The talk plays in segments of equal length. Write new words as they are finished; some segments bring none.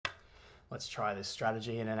Let's try this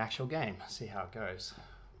strategy in an actual game, see how it goes.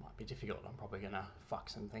 Might be difficult, I'm probably gonna fuck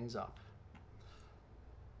some things up.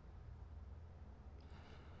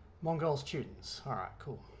 Mongol students, alright,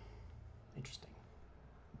 cool. Interesting.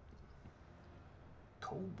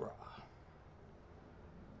 Cobra.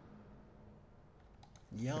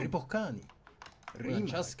 Ripoccani.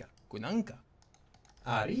 Rimanchaska. Kunanka.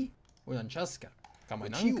 Ari. Unanchaska.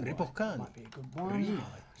 Kamachiwa. Ripoccani. Might be a good one.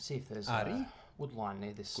 See if there's a woodline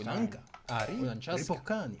near this stone. Kunanka. Ari. Unanchaska.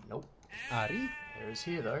 Ripoccani. Nope. Ari. There is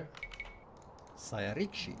here though.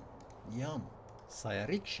 Sayarikshi. Yam.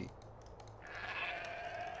 Sayarikshi.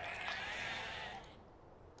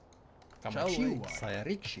 Kamachiwa.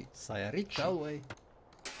 Sayarikshi. Sayarikshi. Chalway.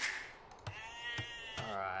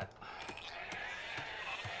 Alright.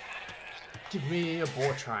 Give me a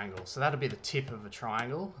boar triangle. So that'll be the tip of a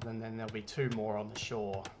triangle. And then there'll be two more on the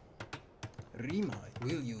shore. Rimai.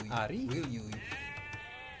 Will you? Ari. Will you?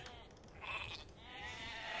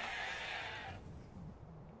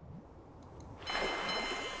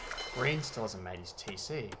 Green still hasn't made his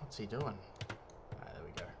TC. What's he doing? Alright, there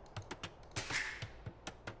we go.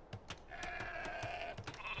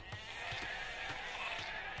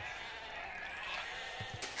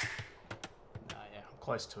 Yeah, I'm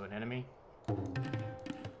close to an enemy.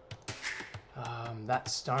 That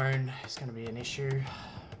stone is going to be an issue,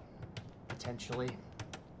 potentially.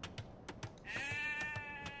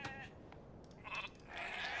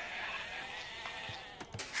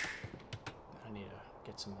 I need to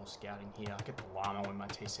get some more scouting here. I'll get the llama when my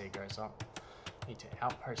TC goes up. Need to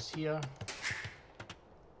outpost here.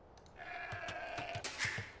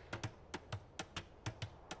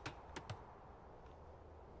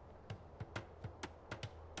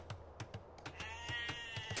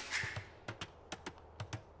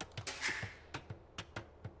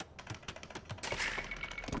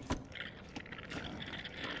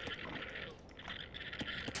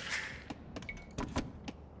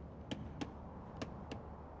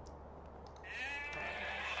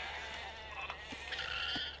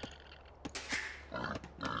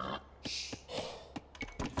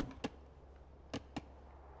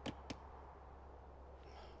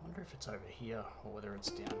 If it's over here or whether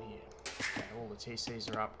it's down here. Okay, all the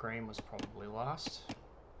TCs are up. Green was probably last.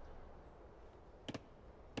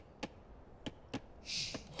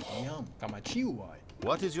 Yam. Kamachiwa.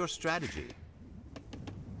 What is your strategy?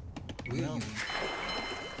 Will you?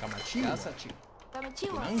 Kamachiwa. Kasachi.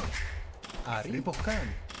 Kamachiwa. Ari.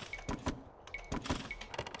 Ripoccani.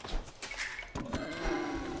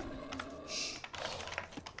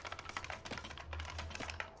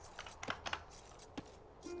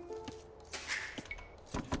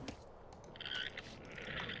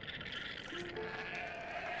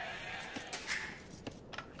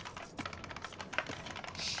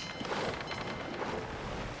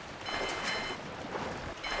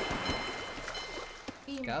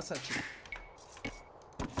 Kasachi.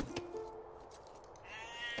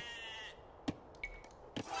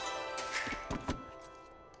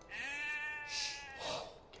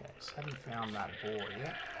 Okay, so haven't found that boar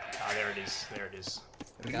yet. Ah, there it is. There it is.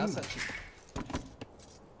 Kasachi.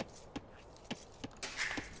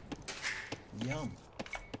 Yam.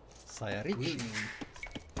 Sayarikshi.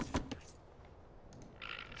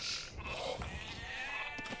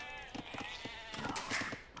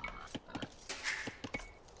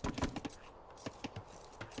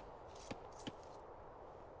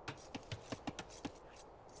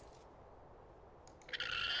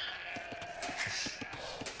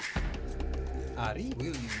 Ari. Will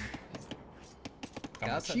you?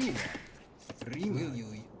 Kasachi. Will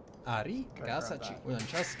you? Ari. Kasachi.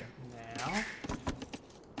 Unanchaska. Now.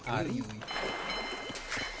 Ari.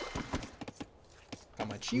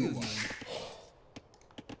 Kamachiwa.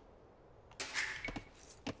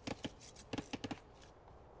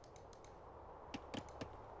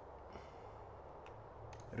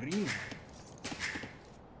 Rima.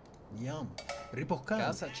 Yam. Ripoccani.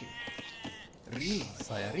 Kasachi. Rima.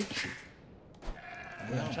 Sayarikshi.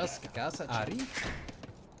 Unanchaska. Kasachi. Ari.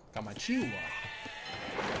 Kamachiwa.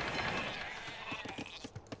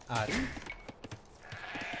 Ari.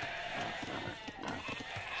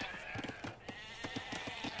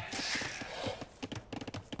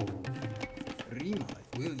 Rima.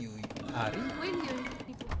 Will you? Ari. Will you?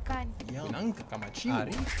 Ripoccani. Yam. Kunanka. Kamachiwa.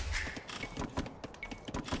 Ari.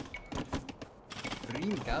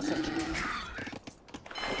 Rima. Kasachi.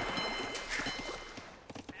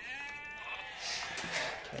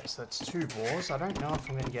 Okay, so that's two boars. I don't know if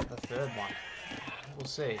I'm going to get the third one. We'll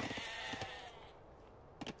see.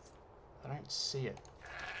 I don't see it.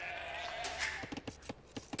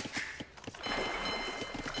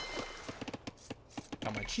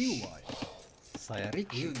 Kamachiwai.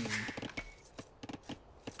 Sayarichi. Will you?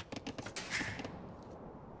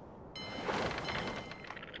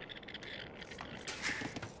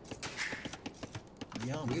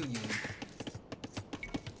 Yum. Will you?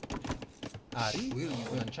 Ari. Will you?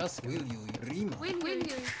 Ulanchaska. Will you? Rima. Will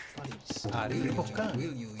you? Ari. Ripokan.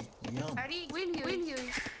 Will you? Yum. Ari, will you? Will you?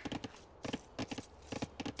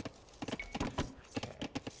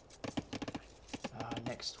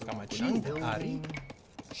 Next we Kamachiu. building. Ari.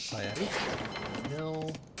 Sayarichi.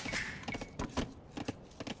 Mill.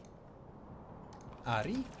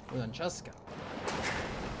 Ari. Ulanchaska.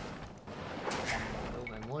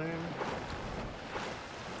 Building loom.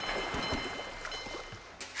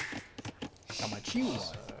 Kamachiwai.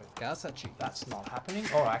 So Kasachi. that's not happening.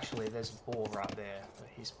 Oh, actually, there's a ball right there, but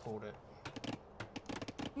he's pulled it.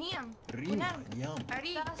 Niam. Rima. Yum.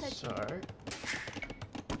 Ari. So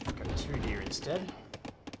go 2 here instead.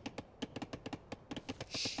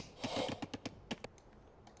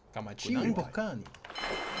 Kamachiwai. Ripokkani.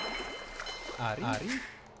 Ari. Ari.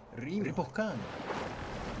 Rima. Ripokkani.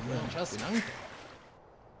 Ulanchaska.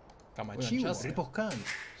 Kamachiwai. Ripokkani.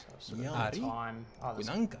 So sort of Ari. time. Oh, there's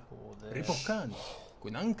a Kunanka. ball there. Ripokkani.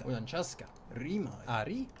 Kunanka. Ulanchaska. Rima.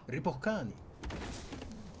 Ari. Ripokkani.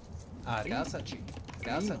 Ari. Kasachi.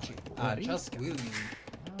 Kasachi. Ari. Ulanchaska. Will you?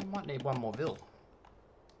 I might need one more bill.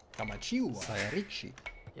 Kamachiwai. Sayarichi.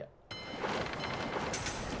 Yep.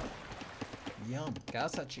 Yum.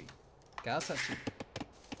 Kasachi. Kasachi.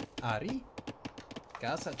 Ari.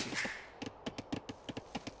 Kasachi.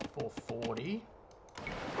 440.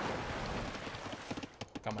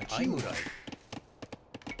 Kamachiwai.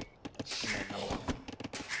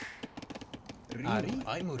 Ari.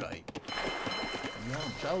 Aimurai.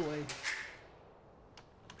 Yum. Chalway.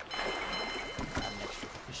 An extra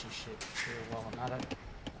fishing ship too while I'm at it.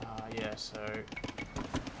 Yeah, so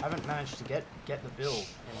haven't managed to get the bill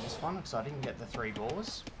in this one because I didn't get the 3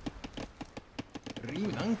 boars.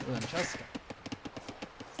 Rinanka. Ulanchaska.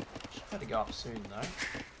 Should better go up soon though.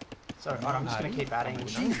 So right, I'm just going to keep adding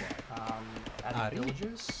Ari.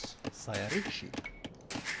 villagers. Sayarichi.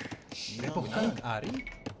 Ripokan. Ari.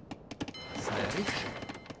 Sayarichi.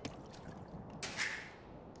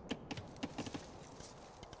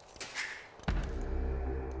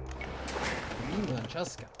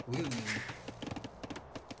 Ulanchaska. Will you?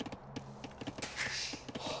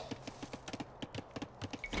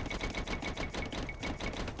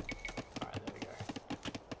 Alright, there we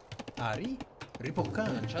go. Ari. Ripokan.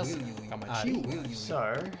 Ulanchaska. Kamachiu. Will you?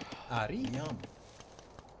 So Ari. Yum.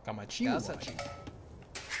 Kamachiu. Kasachi.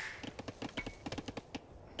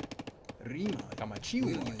 Rima. Kamachiu.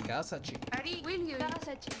 Will you? Kasachi. Ari, will you?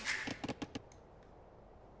 Kasachi.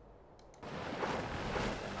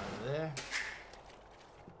 then over there.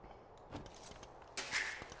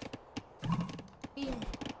 Im.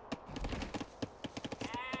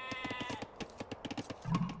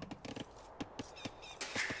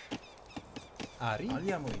 Ari.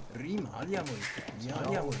 Aliamui. Rima. Aliamui.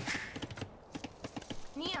 Aliamui.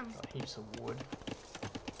 Niam. Got heaps of wood.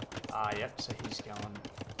 Yep, so he's going.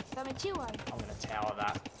 Kamachiwai. I'm going to tower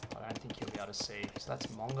that. I don't think he'll be able to see. So that's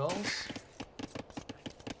Mongols.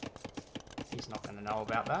 He's not going to know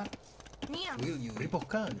about that. Niam. Will you?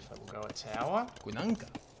 Ripokan. So we'll go a tower. Kunanka.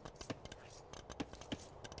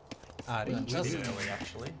 Ari. Really Ulanchaska. early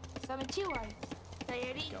actually. Kamachiwai. Go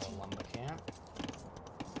Sayarichi. on lumber camp.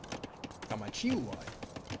 Kamachiwai.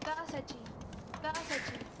 Kasachi.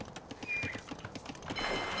 Kasachi.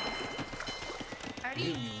 Will Ari.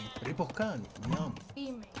 you? Ripokan. Yum.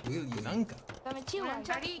 Ime. Will you? Kunanka. Kamachiwai.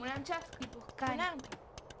 Ari. Ulanchaska. Kunanka.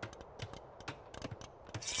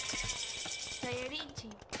 Sayarichi.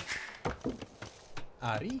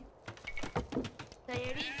 Ari.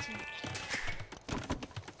 Sayarichi.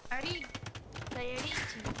 Ari.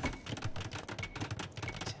 Sayarichi.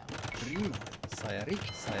 Rima.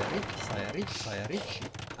 Sayarichi. Sayarichi. Sayarichi. Sayarichi.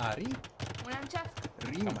 Ari. Ulanchaska.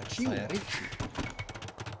 Rima. Sayarichi.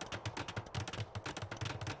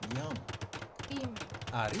 Yum. Ime.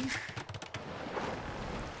 Ari.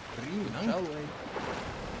 Rima. Chalway.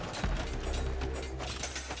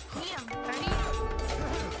 Niam. Ari.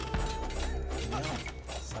 Yum.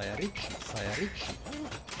 Sayarichi. Sayarichi.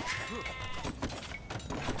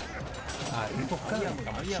 Ari. Ripokan.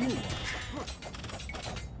 Kamachiu.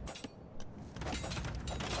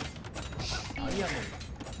 Aliamui.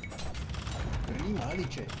 Rima.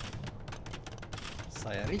 Alice.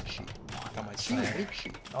 Sayarichi. Kamachiu. Sayarichi.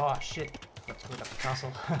 Oh shit! Got to look up the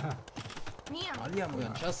castle. Niam. Aliamui.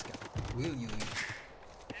 Ulanchaska. Will you?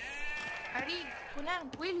 Ari.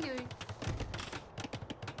 Kunanka. Will you?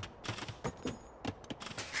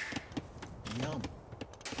 Yum.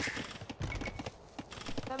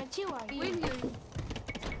 Tamechiwa. Will you?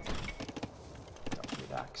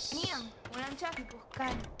 Double axe. Niam. Unanchaki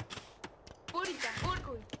puskan. Purita.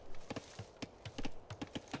 Purkui.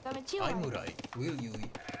 Tamechiwa. Aimurai. Will you?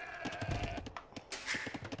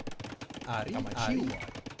 Ari. Kamachiwa.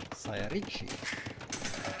 Sayarichi.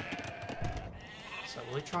 So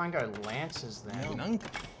will we try and go lances then? Unanka.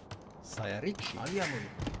 Sayarichi. Aliamui.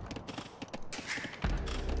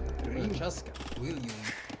 Rinchaska. Will you?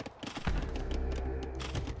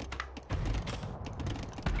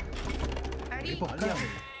 Ari. Aliamui.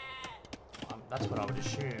 That's what I would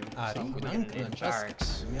assume. Ari. So I'm gonna Unanka. get an in Unchaska.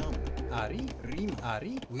 barracks. Yam. Ari. Rim.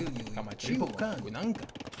 Ari. Will you? Kamachiwa. Unanka.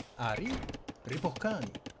 Ari.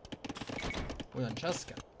 Ripoccani.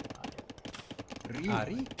 Unanchaska. Rim.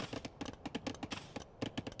 Ari.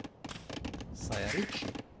 Sayarichi.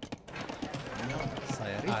 Yam.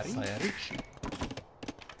 Sayarichi. Sayarichi.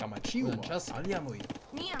 Kamachiwa. Unanchaska. Aliamui.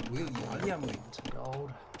 Niam. Will you? Aliamui. Some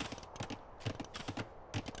gold.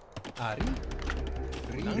 Ari.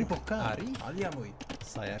 Rim. Ripoccani. Ari. Aliamui.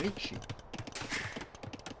 Sayarichi.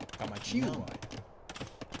 Kamachiwa.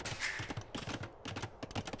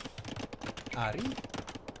 Ari.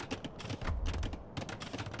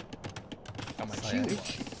 Kamachiwa.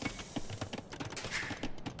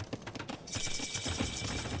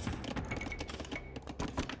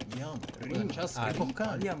 Yam. Rim. Ari.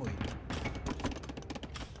 Ripoccani. Aliamui.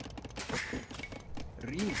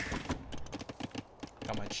 Rim.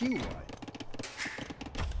 Kamachiwa.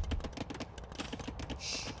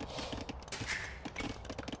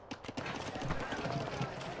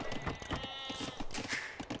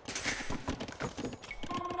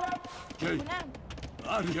 Jay, Unang.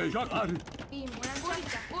 Ari, Jay, Jack, Ari, Bim.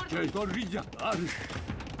 Unanchaka. Purkui. Jay, Corrilla, Ari.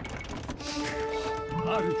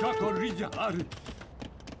 Ari, Jack, Corrilla, Ari.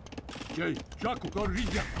 Jay, Jack,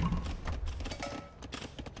 Corrilla.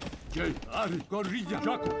 Jay, Ari, Corrilla,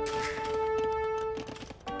 Jack.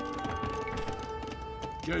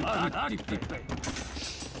 Jay, Ari, Tipe.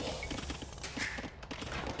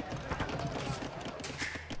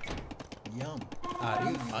 Yam.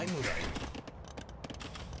 Ari. Aimurai.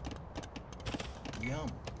 Yam.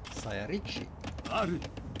 Sayarichi. Ari.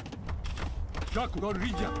 Jack,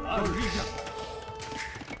 Corrilla, Corrilla.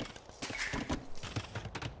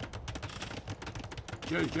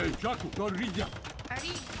 Jay, Jack, Corrilla.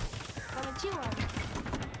 Ari. Tamechiwa.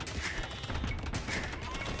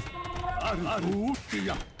 Ari,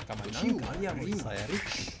 Utia. Kamachiwa. Aliamui.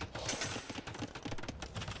 Sayarichi.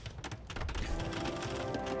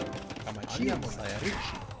 Kamachiwa.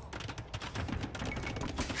 Sayarichi.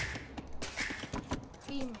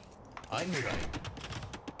 Bim. Aimurai.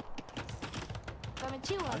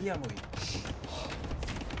 Tamechiwa. Aliamui.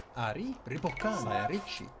 Ari. Ripoccani.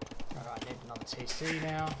 Sayarichi. Alright, need another TC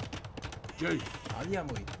now. Jay,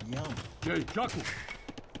 Aliamui. Yam. Jay, Jack.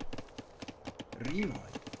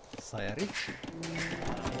 Rimai. Sayarichi.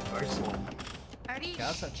 Very slow. Ari.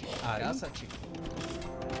 Kasachi. Ari. Kasachi.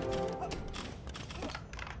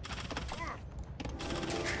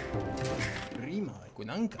 Rimai.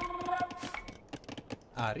 Kunanka.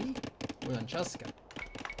 Ari. Unanchaska.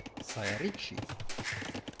 Sayarichi.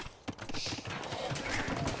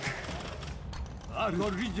 Ari,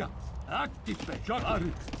 Corrilla. Active, Jack,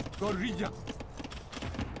 Ari. Corrilla.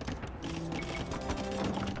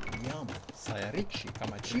 Yam. Sayarichi.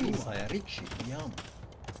 Kamachiwa. Sayarichi. Yam.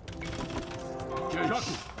 Jay, Jack,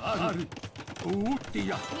 Ari.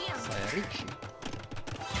 Utia. Niam. Sayarichi.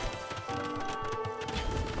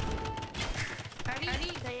 Ari. Ari.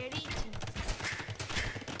 Sayarichi.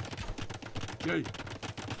 Jay,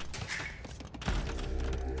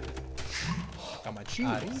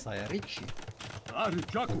 Kamachiwa. Ari. Sayarichi. Ari,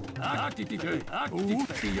 Jack. Active, Jay.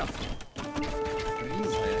 Utia. Rim.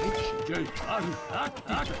 Sayarichi. Jay, Ari.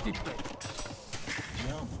 Active.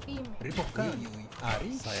 Yam. Bim. Ripoccani. Ari.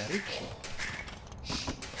 Sayarichi.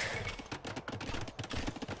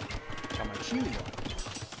 Kamachiwa.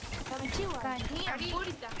 Tamechiwa. Niam.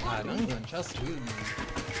 Purita. Ari. Purkui. Unanchaska. Will you?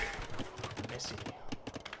 Messy.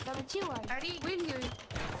 Tamechiwa. Ari. Will you?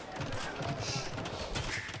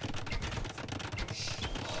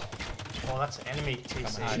 Oh, that's enemy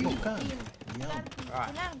TC. Ari. Ripoccani. Bim. Yam. Right.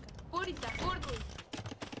 Unang. Purita. Purkui.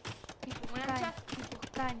 Unanchaka.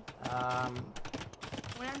 Puskan.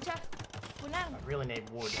 Unanchaka. Unang. I really need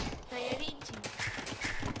wood. Sayarichi.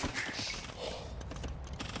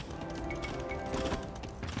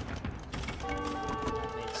 I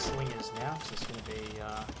need slingers now, so it's going to be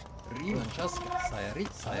Rim. Unanchaska.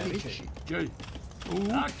 Sayarichi. Jay,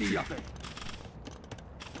 Utia.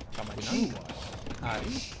 Kamachiwa.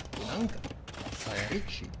 Ari. Kunanka.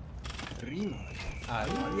 Sayarichi. Rimai.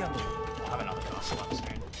 Ari. Aliamui. I'll have another castle up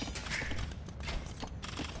soon.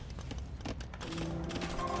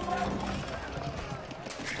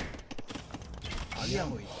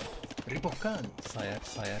 Abbiamo Ripoccani,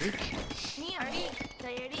 Sayarici, Niam. Ari.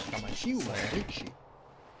 Sayarichi. Kamachiu, Sayarici,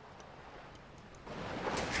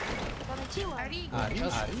 Kamachiwa. Ari. Ari,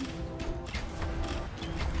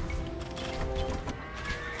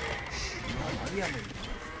 Abbiamo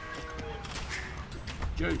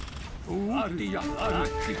Jay. Artia.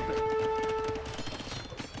 Artipe.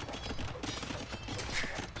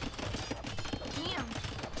 Niam.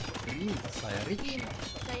 Rima, Sayarici,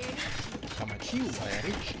 Sayarichi. Kamachiu,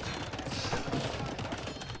 Sayarici.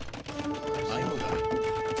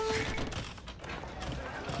 Aiuto.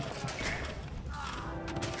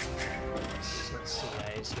 Let's see how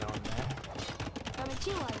he's going there.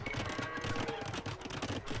 Kamachiwa.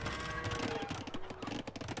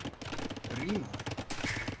 Rima.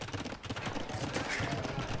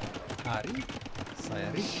 Ari,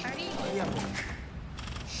 Sayarici, Ari. Abbiamo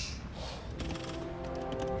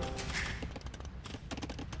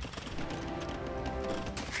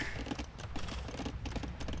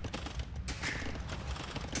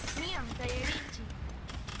Niam. Sayarichi.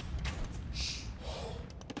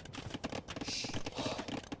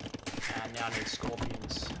 And now I need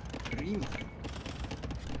scorpions. Rima,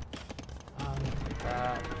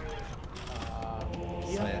 That.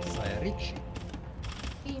 Yeah. Sayarici,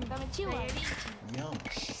 Im. Kamachiwa. Sayarichi. Yam,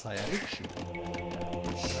 Sayarici, Oh,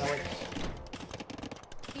 wait.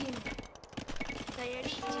 Im.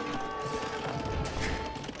 Sayarichi.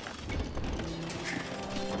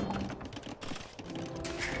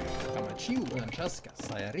 Kamachiu, Francesca,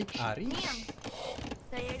 Sayarici, Ari, Niam.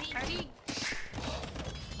 Sayarichi. Ari.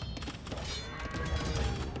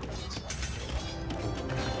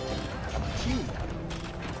 Kamachiu,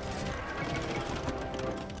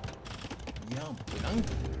 Yam,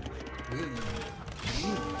 Unanka, William,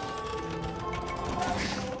 Rima,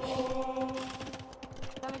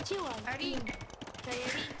 Kamachiwa. Ari.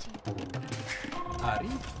 Sayarichi.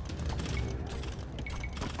 Ari,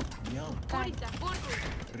 Yam, Purita. Purgu.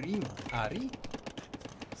 Rima, Ari,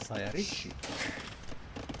 Sayarici,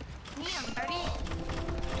 Niam. Ari.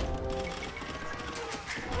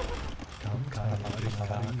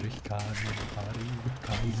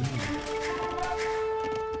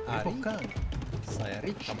 Ripoccani,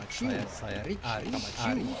 Sayarici, Kamachiu, Sayarici, Ari,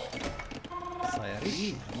 Kamachiu,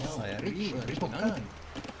 Sayarici, Sayarici, Ripoccani,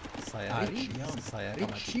 Sayarici, Sayarici,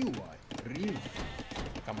 Kamachiu, Rima,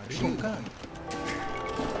 Kamachiu, Ripoccani,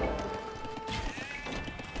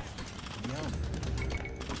 Yam,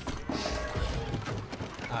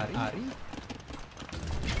 Ari, Yam,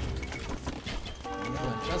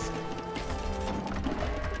 Francesca,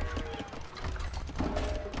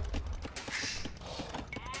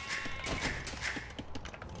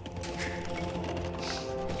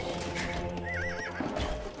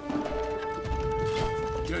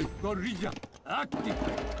 Jay. Gorilla. Actipe.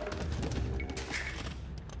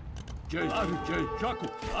 Jay. Ari. Jay. Jaco.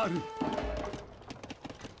 Ari.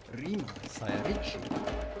 Rima, Sayarici,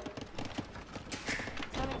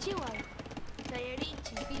 Kamachiwa.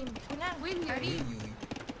 Sayarichi. Im. Kunan. William. Ari. William,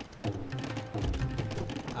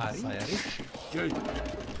 Ari, Sayarici, Jay.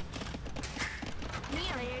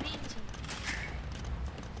 Niam. Sayarichi.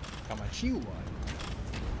 Kamachiu,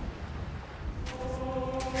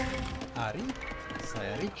 Ari,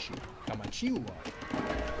 Sayarici, Kamachiu,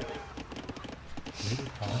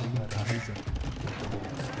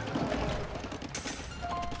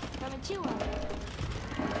 Kamachiwa.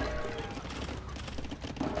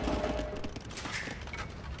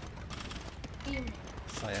 Im.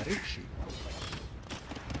 Sayarici,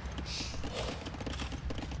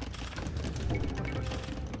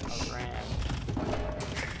 I ran.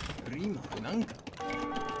 Rima, Unanka,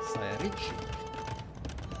 Sayarici,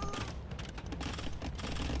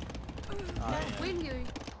 Oh, yeah. William.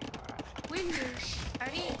 Alright. William.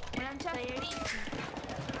 Ari. Ulancha. Sayarichi.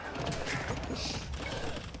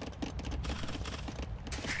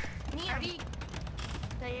 Niam. Ari.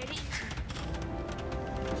 Sayarichi.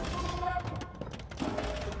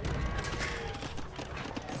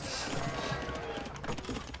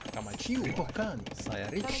 Kamachiu, Ripoccani,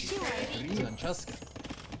 Sayarici, Kamachiu, Ari. Rima, Francesca,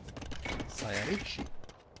 Sayarici,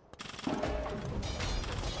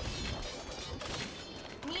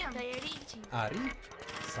 Niam. Sayarichi. Ari,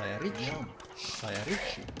 Sayarici, Yam,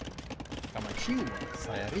 Sayarici, Kamachiu,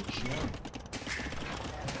 Sayarici, Yam,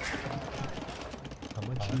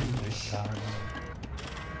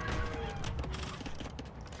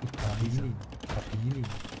 Capini,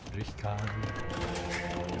 Riccardi,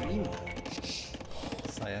 Rima,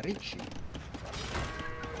 Sayarici,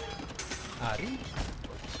 Ari,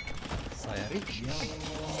 Sayarici, Yam,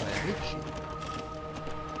 Sayarici,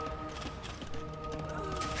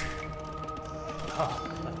 Oh,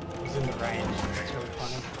 He's in the range. That's really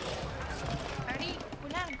funny. Ari,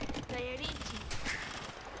 ulang. Sayarichi.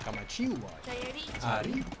 Kamachiwa. Sayarichi.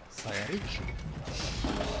 Ari. Sayarichi.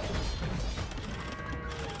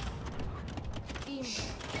 Bim.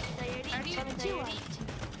 Sayarichi. Sayarichi.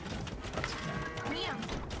 Miam.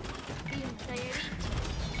 Bim. Sayarichi.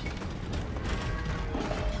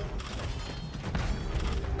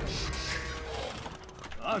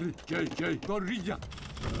 Ari, Jay, Gorilla.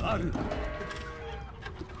 Ari.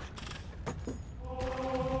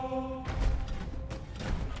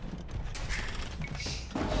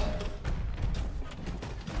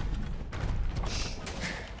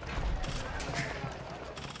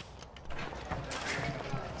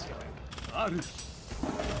 Ari.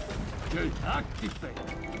 Jay, activate.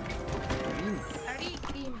 Ari,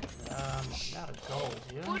 Bim. Out of gold,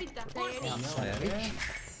 yeah. Purita. Sayarichi. Sayarichi.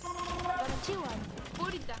 Kamachiwa.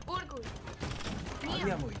 Purita. Urgul. Miam.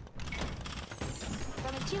 Ariamui.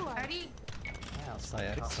 Kamachiwa. Ari. Wow,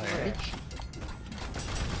 Sayarichi.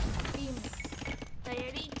 Bim.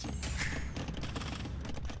 Sayarichi.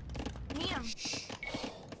 Miam.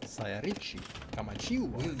 Sayarichi.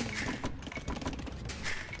 Kamachiwa.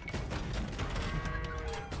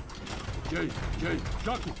 Jay,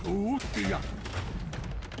 Jaco, Utia.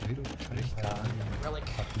 Riccardi. Relic.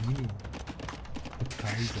 Papini.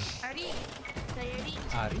 Kaiser. Ari. Sayarichi.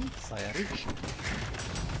 Ari. Sayarichi.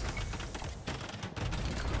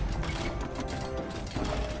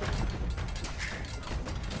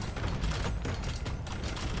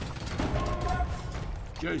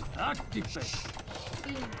 Jay, activate.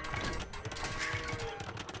 Bim.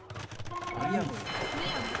 Ariamui.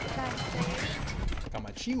 Miam. Sayarichi.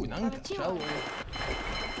 Kamachiwa. Nanka. Kamachiwa.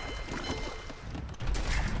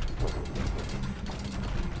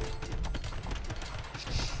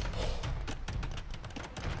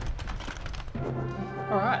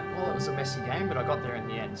 Alright, well it was a messy game, but I got there in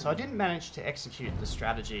the end. So I didn't manage to execute the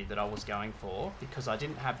strategy that I was going for because I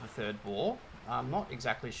didn't have the third boar. I'm not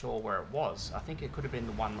exactly sure where it was. I think it could have been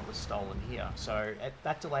the one that was stolen here. So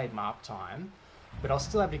that delayed mark time, but I was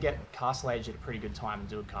still able to get Castle Age at a pretty good time and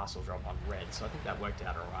do a castle drop on red. So I think that worked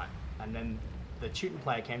out alright. And then the Teuton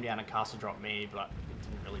player came down and castle dropped me, but it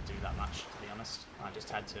didn't really do that much, to be honest. I just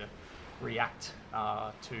had to react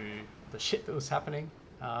to the shit that was happening.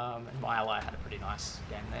 And my ally had a pretty nice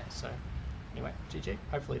game there. So anyway, GG.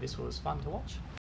 Hopefully this was fun to watch.